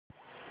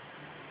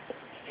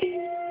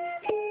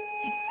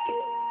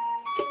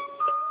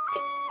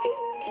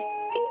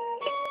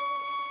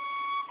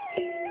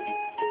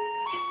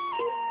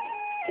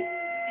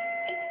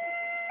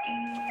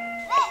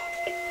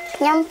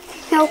nhâm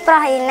nhung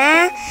Prahina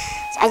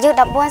อายุ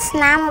14 ឆ្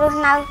នាំរស់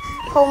នៅ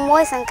ភូមិមួ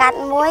យសង្កាត់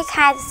មួយ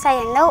ខេត្តសី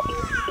ហនុ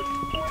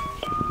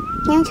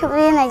ខ្ញុំឈប់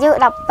រៀនអាយុ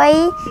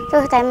12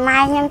ទោះតែម៉ែ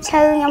ខ្ញុំ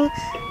ឈឺខ្ញុំ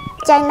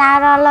ចាញ់ដើរ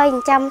រលុយចិ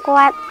ញ្ចឹម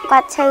គា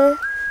ត់ឈឺ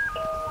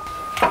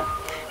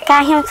កា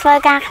រខ្ញុំធ្វើ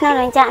ការក្នុង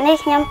រោងចក្រនេះ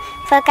ខ្ញុំ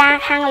ធ្វើការ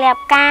ខាងលាប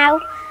កាវ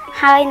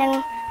ហើយនឹង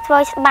ធ្វើ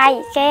ស្បែក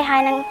គេហើ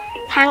យនឹង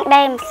ខាង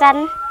ដេរម៉ាស៊ីន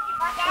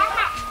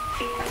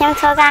ខ្ញុំ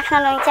ធ្វើការក្នុ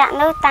ងរោងចក្រ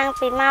នោះតាំង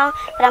ពីម៉ោង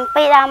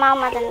 7 ដល់ម៉ោង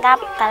 1 ក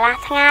ន្លះ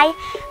ថ្ងៃ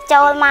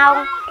ចូលម៉ោង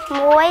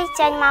 1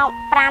 ចេញម៉ោង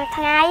 5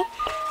 ថ្ងៃ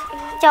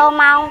ចូល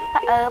ម៉ោង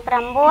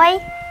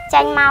 6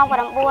 ចេញម៉ោង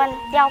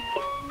 9 យប់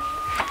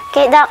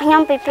គេដកខ្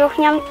ញុំពីព្រោះ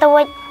ខ្ញុំទួ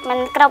ចមិន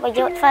គ្រប់អា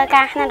យុធ្វើ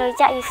ការក្នុងរោង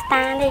ចក្រយូស្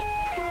តានេះ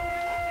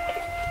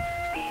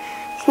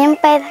ខ្ញុំ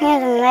ពេលខ្ញុំ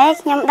ចំណេះ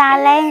ខ្ញុំដើរ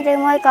លេងឬ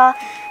មួយក៏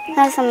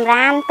នៅសម្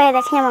រានពេល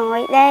ដែលខ្ញុំអង្គុ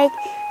យដេក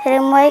ឬ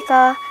មួយ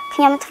ក៏ខ្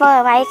ញុំធ្វើ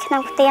អ្វីក្នុ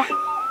ងផ្ទះ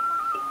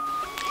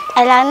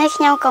ឥឡូវនេះ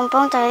ខ្ញុំកំពុ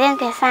ងទៅរៀន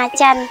ភាសា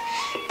ចិន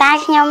តែ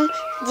ខ្ញុំ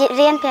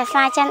រៀនភា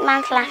សាចិនបាន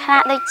ខ្លះ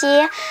ៗដូចជា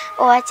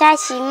អូចាយ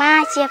ឈីម៉ា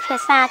ជាភា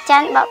សាចិ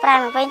នបកប្រែម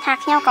កវិញថា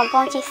ខ្ញុំកំពុ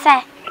ងជិះសេះ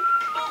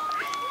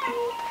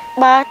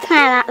បើថ្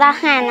ងៃដល់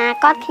ថ្ងៃអនា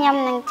គតខ្ញុំ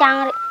នឹងចង់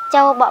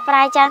ចូលបកប្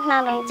រែចិនក្នុ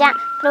ងរោងចក្រ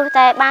ព្រោះ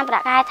តែបានប្រ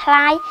កាសថ្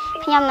លៃ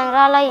ខ្ញុំនឹងរ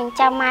កលុយចិញ្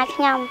ចឹមម៉ែ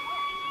ខ្ញុំ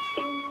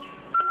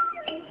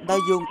ដោ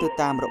យយោងទៅ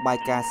តាមរបាយ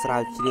ការណ៍ស្រា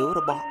វជ្រាវ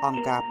របស់អង្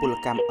គការពល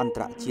កម្មអន្ត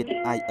រជាតិ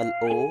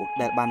ILO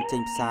ដែលបានចេ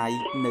ញផ្សាយ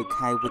នៅ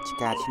ខែវិច្ឆិ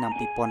កាឆ្នាំ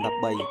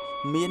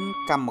 2013 មាន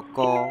កម្មក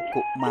រ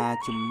កុមារ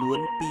ចំនួន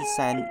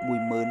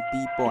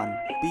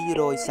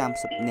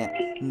 212,230 នាក់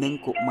និង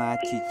កុមារ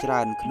ជាច្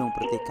រើនក្នុង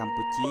ប្រទេសកម្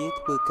ពុជា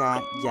ធ្វើការ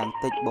យ៉ាង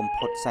តិចបំ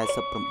ផុត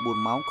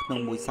 49 ម៉ោងក្នុង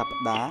មួយសប្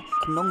តាហ៍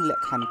ក្នុងល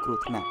ក្ខខណ្ឌគ្រោះ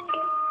ថ្នាក់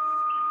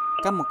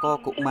កម្មករ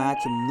កុមារ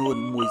ចំនួន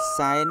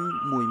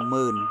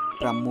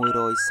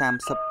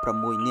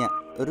 116,636 នាក់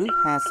ឬ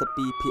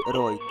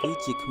 52% គឺ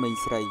ជាក្មេង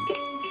ស្រី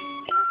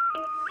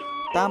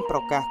តាមប្រ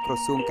កាសក្រ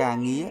សួងការ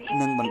ងារ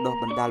និងបណ្ដុះ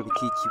បណ្ដាលវិជ្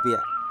ជាជីវៈ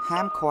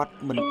ហាមឃាត់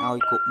មិនឲ្យ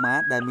កុមារ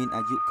ដែលមាន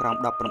អាយុក្រោម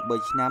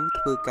 18 ឆ្នាំ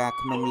ធ្វើការ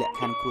ក្នុងលក្ខ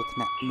ខណ្ឌគ្រោះថ្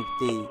នាក់នោះ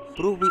ទេ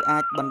ព្រោះវាអា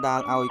ចបណ្ដាល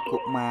ឲ្យកុ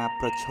មារ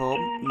ប្រឈម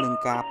នឹង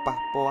ការប៉ះ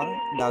ពាល់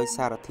ដោយ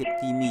សារធាតុ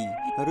គីមី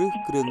ឬ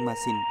គ្រឿងម៉ា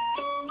ស៊ីន